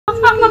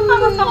Hi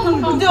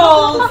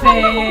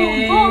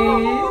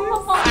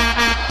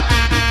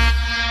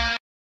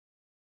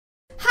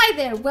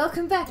there,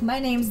 welcome back. My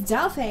name's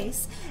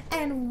Dollface,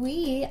 and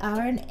we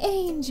are an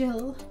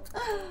angel.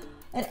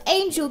 An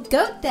angel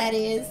goat, that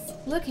is.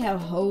 Look how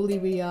holy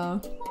we are.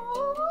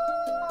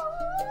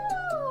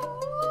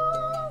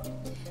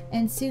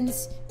 And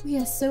since we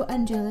are so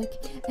angelic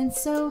and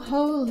so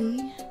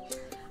holy,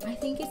 I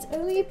think it's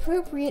only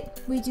appropriate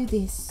we do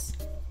this.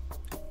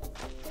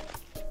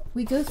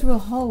 We go through a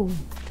hole,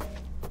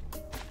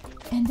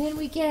 and then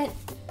we get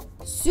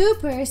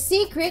super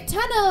secret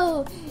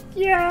tunnel.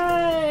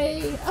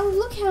 Yay! Oh,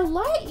 look how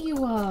light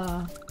you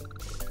are.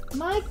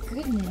 My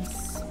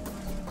goodness.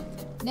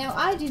 Now,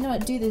 I do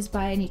not do this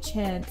by any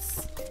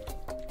chance,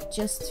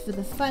 just for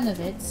the fun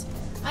of it.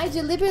 I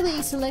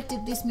deliberately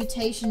selected this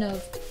mutation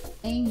of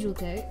Angel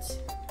Goat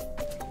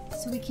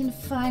so we can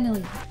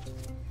finally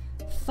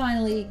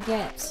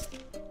get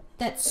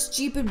that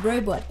stupid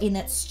robot in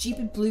that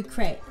stupid blue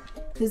crate,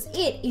 because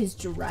it is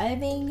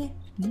driving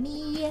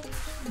me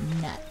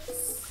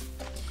nuts.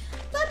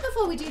 But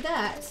before we do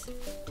that,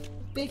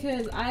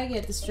 because I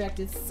get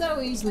distracted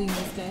so easily in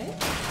this game,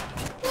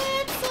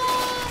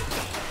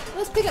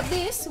 let's pick up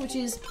this, which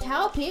is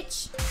Power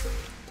Pitch,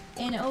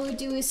 and all we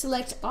do is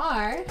select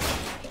R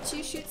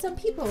to shoot some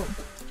people.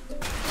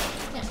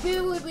 Now,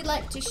 who would we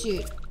like to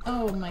shoot?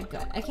 Oh my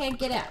god, I can't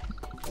get out.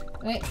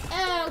 Wait,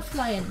 oh,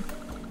 flying.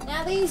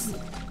 Now these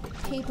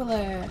people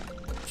are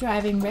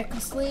driving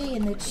recklessly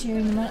and they're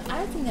cheering them on. I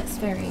don't think that's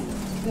very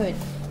good.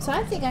 So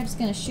I think I'm just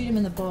gonna shoot him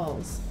in the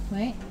balls.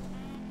 Wait.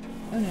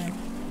 Oh no.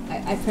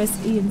 I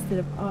pressed E instead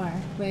of R.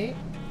 Wait.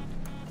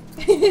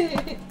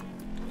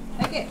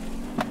 Okay.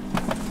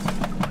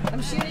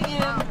 I'm shooting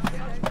him.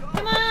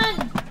 Come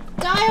on!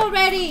 Die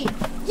already!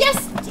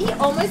 Yes! He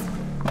almost...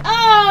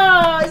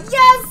 Oh!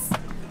 Yes!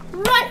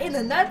 Right in the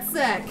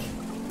nutsack!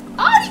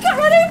 Oh, he got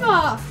run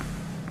over!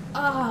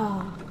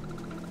 Oh.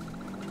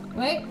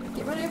 Wait,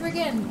 get run over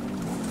again.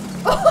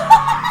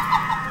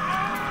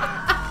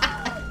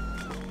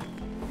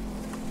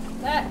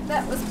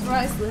 That was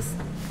priceless.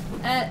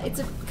 It's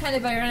a kind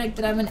of ironic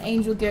that I'm an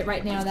angel goat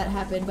right now that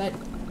happened, but...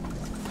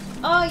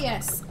 Oh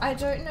yes, I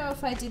don't know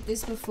if I did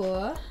this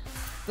before,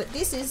 but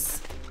this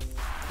is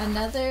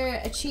another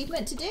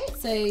achievement to do.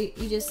 So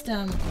you just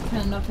kind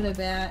of knock it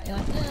about, you're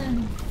like,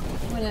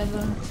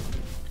 whatever.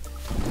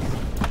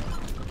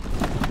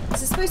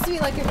 This is supposed to be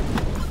like a...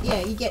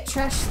 Yeah, you get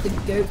Thrash the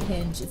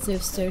Goathenge instead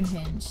of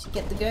Stonehenge.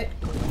 Get the goat.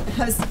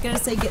 I was gonna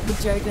say get the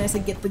joke and I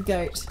said get the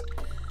goat.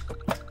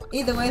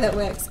 Either way that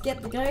works.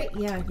 Get the goat?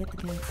 Yeah, get the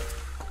goat.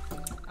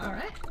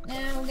 Alright,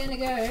 now we're gonna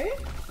go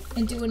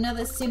and do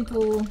another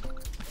simple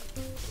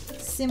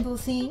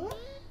thing.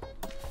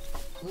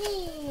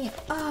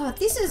 Oh,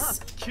 this is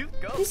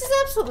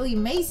absolutely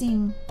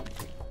amazing.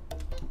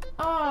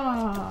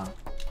 Oh,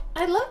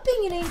 I love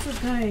being an angel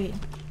goat.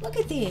 Look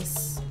at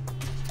this.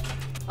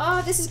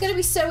 Oh, this is gonna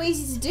be so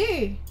easy to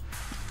do.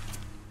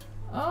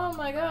 Oh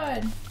my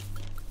god.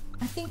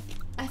 I think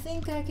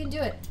I can do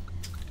it.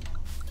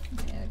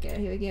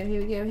 Okay, here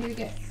we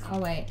go. Oh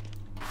wait.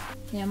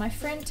 Now my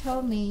friend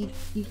told me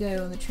you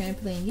go on the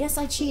trampoline. Yes,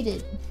 I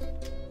cheated.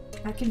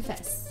 I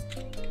confess.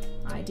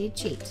 I did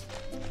cheat.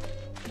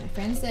 My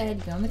friend said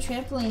you go on the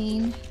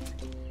trampoline,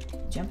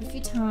 jump a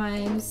few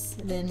times,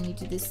 and then you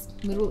do this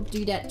little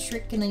doodad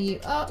trick, and then you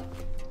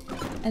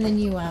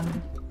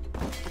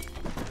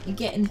you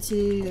get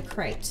into the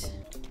crate.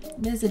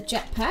 There's a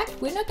jetpack.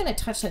 We're not going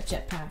to touch that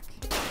jetpack.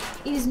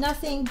 It is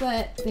nothing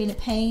but being a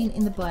pain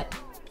in the butt.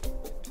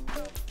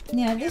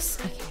 Now this,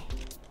 okay.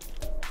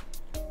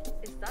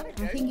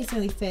 I think it's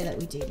only fair that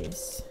we do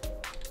this.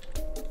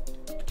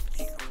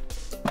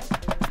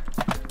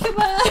 Come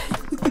on!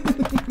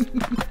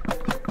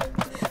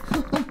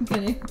 I'm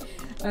gonna...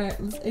 Alright,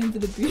 let's aim for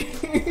the boom.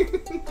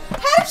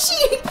 How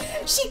she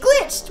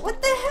glitched!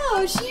 What the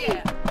hell?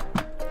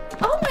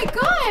 Oh my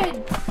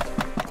god!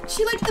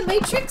 She like the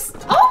Matrix?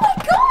 Oh my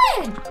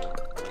god!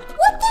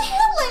 What the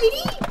hell,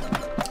 lady?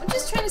 I'm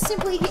just trying to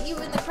simply hit you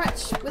in the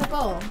crotch with a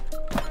ball.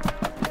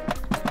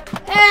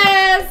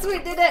 Yes, we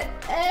did it!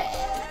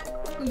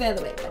 Move out of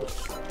the way, buddy.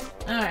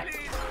 Alright.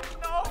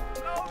 No.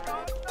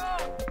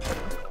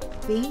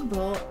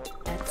 Beanball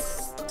at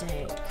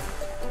stake.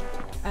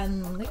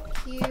 Unlick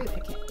you.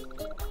 Okay.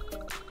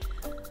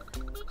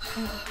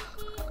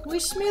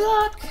 Wish me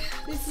luck!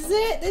 This is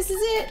it!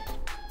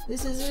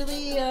 This is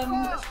really,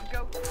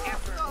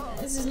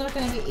 this is not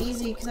gonna be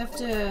easy because I have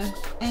to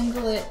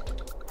angle it.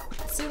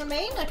 See what I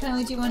mean? I can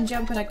only do one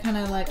jump and I kind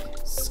of like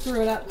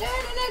screw it up. No,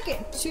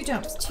 get two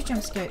jumps,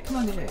 go. Come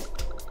on, go.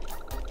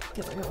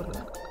 Go.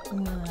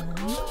 One.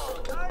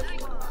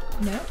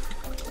 No.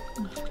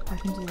 Oh, I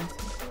can do this.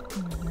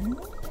 1,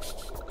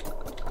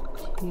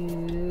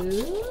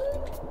 2,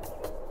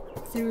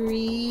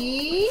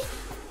 3.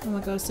 Oh my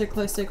god, so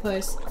close.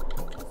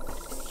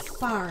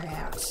 Far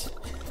out.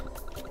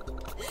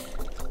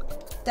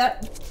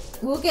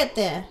 We'll get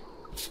there.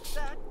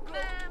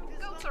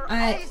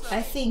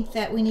 I think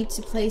that we need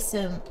to play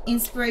some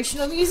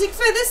inspirational music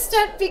for this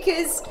stunt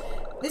because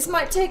this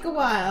might take a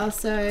while,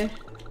 so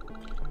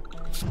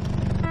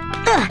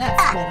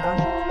That's better.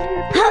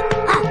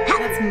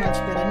 That's much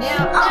better.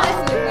 Now I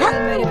feel really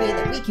motivated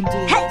that we can do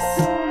this.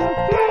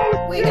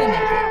 We're gonna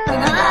make it. We're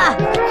gonna make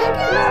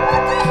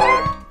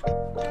it.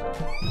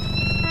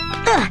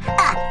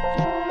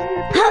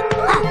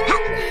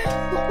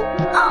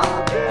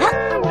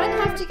 I might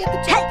have to get the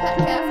jetpack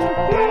after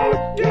all.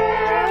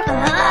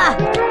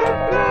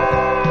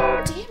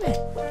 Damn it.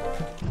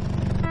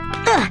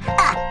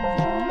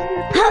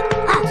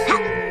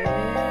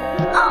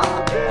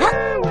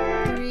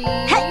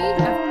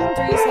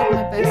 3 is like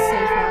my best so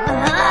far.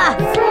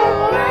 4.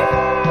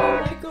 Oh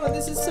my god,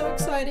 this is so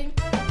exciting.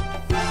 5.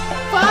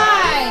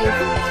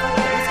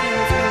 Let's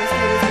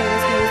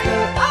go.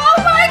 Oh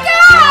my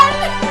god!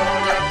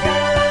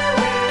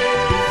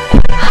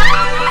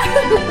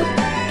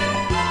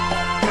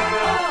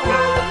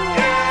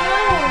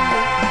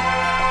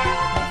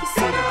 He's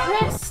so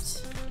depressed.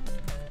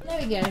 There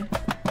we go.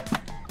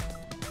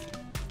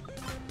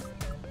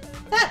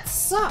 That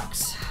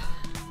sucked.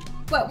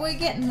 But we're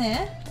getting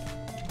there.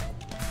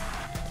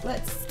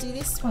 Let's do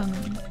this one.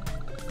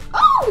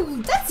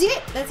 Oh, that's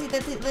it. That's it.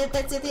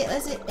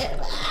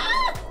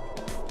 Ah!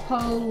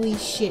 Holy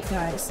shit,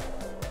 guys.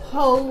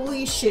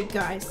 Holy shit,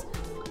 guys.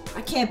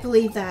 I can't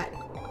believe that.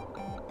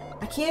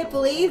 I can't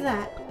believe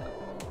that.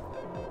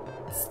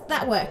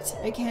 That worked.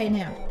 Okay,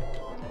 now.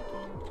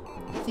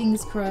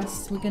 Fingers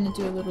crossed. We're gonna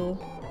do a little...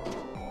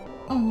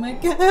 Oh my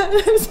god.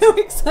 I'm so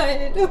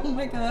excited. Oh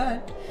my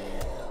god.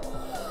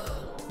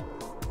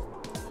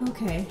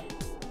 Okay.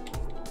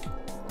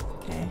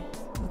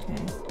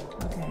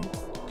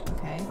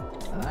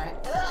 Alright.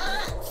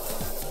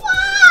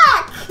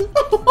 Fuck!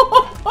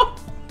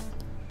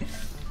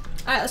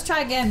 Alright, let's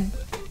try again.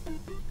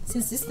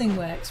 Since this thing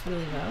works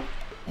really well.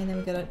 And then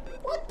we gotta...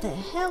 What the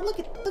hell? Look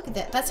at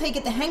that. That's how you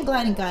get the hang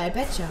gliding guy, I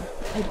betcha.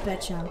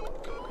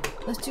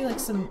 Let's do like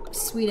some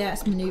sweet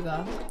ass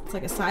maneuver. It's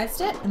like a side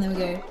step, and then we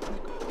go...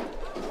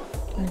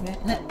 Okay.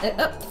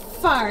 Up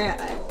far out.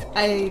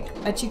 I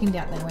chickened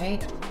out then,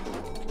 wait.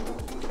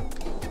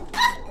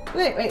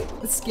 Wait,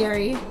 it's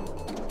scary.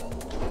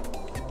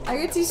 I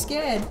get too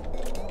scared.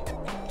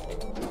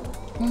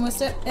 One more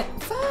step.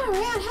 Far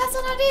out, how's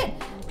that not it?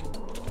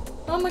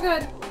 Oh my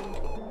god.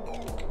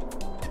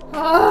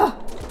 Oh,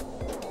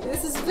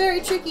 this is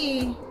very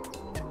tricky.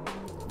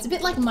 It's a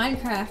bit like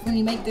Minecraft when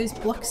you make those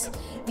blocks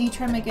and you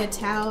try to make a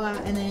tower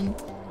and then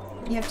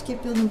you have to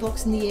keep building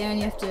blocks in the air and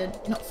you have to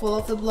not fall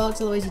off the blocks,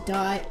 otherwise you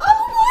die.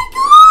 Oh my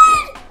god!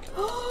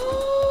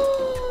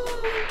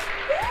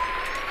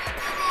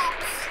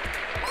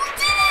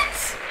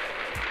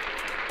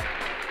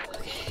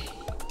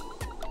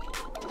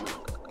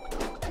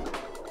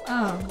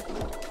 Oh.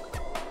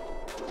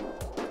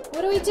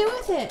 What do we do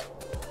with it?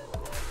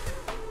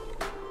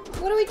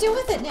 What do we do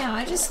with it now?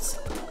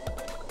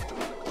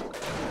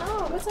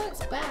 Oh, what's on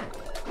its back?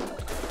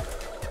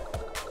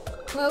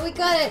 Well, we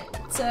got it,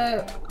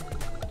 so...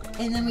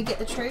 And then we get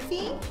the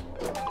trophy.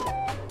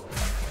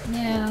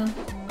 Now...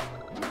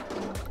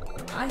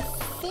 I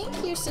think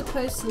you're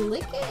supposed to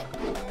lick it?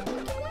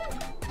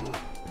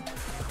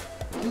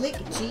 Lick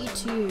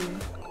G2.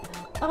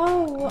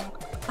 Oh...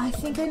 I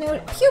think I know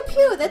it. Pew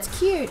pew, that's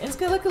cute. And it's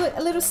got like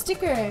a little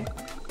sticker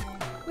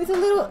with two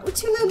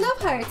little love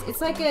hearts.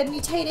 It's like a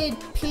mutated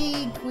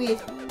pig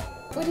with,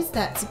 what is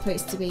that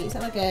supposed to be? Is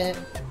that like an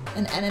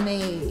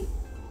anime?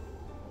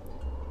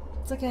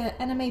 It's like an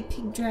anime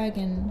pig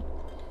dragon.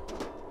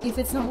 If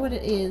it's not what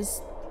it is,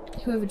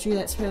 whoever drew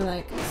that's really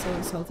like so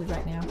insulted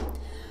right now.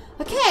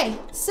 Okay,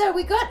 so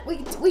we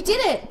did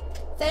it.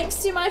 Thanks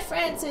to my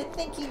friends. So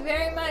thank you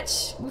very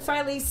much. We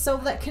finally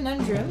solved that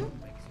conundrum.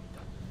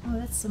 Oh,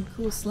 that's some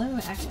cool slow-mo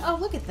action. Oh,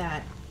 look at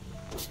that.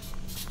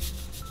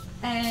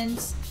 And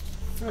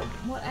from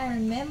what I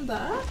remember...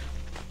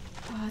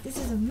 Oh, this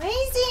is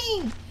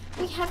amazing!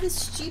 We have this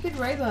stupid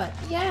robot.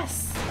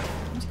 Yes!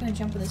 I'm just gonna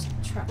jump on this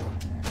truck.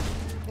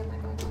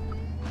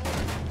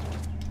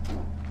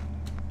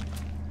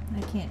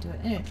 I can't do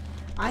it. Anyway,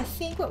 I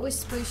think what we're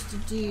supposed to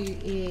do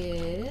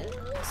is...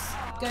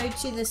 go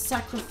to the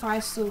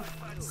sacrificial...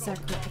 I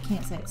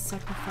can't say it.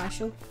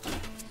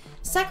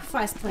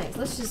 Sacrifice place.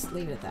 Let's just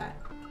leave it at that.